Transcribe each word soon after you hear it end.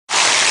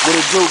What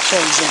it do,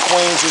 kings and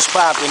queens? It's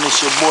poppin'.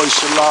 It's your boy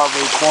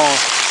Raekwon.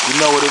 You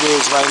know what it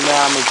is right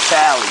now. I'm in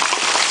Cali.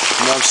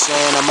 You know what I'm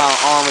saying? I'm out in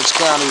Orange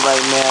County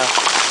right now.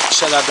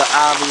 Check out the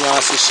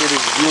ambiance. This shit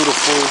is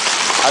beautiful.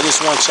 I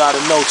just want y'all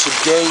to know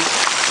today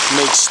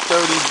makes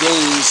 30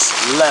 days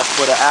left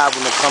for the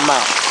album to come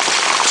out.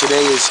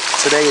 Today is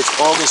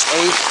August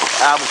 8th.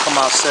 The album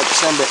come out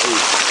September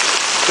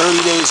 8th.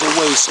 30 days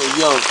away. So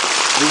yo,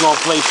 we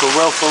gonna play for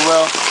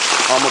real.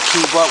 I'ma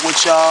keep up with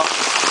y'all,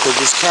 cause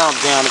this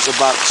countdown is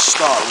about to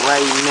start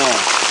right now.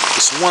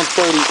 It's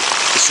 1:30.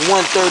 It's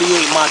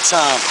 1:38 my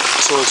time,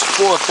 so it's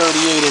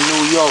 4:38 in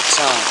New York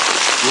time.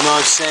 You know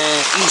what I'm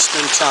saying?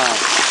 Eastern time.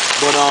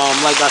 But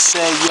like I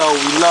said, yo,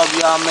 we love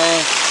y'all, man.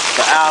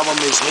 The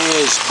album is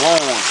here. It's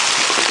born.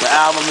 The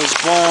album is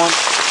born.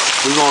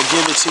 We gonna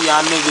give it to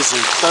y'all niggas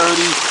in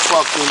 30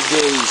 fucking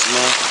days,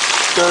 man.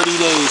 30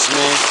 days,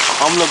 man.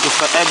 I'm looking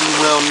for every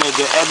real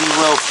nigga, every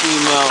real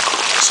female.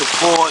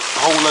 Support,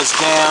 hold us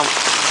down,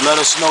 let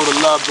us know the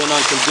love been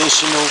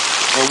unconditional,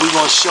 and we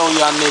gonna show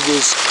y'all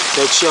niggas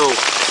that, yo,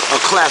 a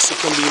classic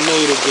can be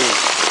made again.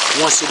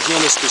 Once again,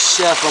 it's the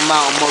chef. I'm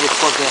out in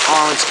motherfucking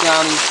Orange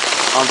County.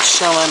 I'm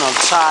chilling, I'm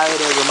tired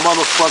as a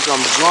motherfucker,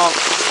 I'm drunk,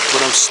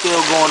 but I'm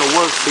still going to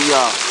work for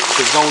y'all,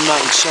 cause don't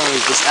nothing change.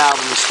 This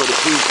album is for the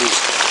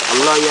peoples. I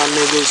love y'all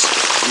niggas.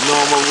 You know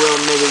I'm a real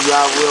nigga,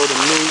 y'all real to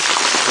me.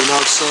 You know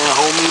what I'm saying?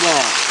 Hold me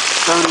down.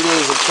 30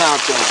 days of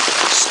countdown,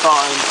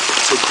 starting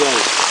today.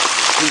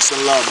 Peace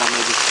and love, my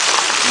nigga.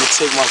 I'm gonna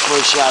take my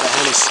first shot of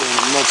Hennessy in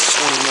the next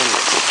 20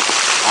 minutes.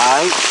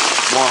 Alright?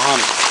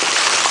 100.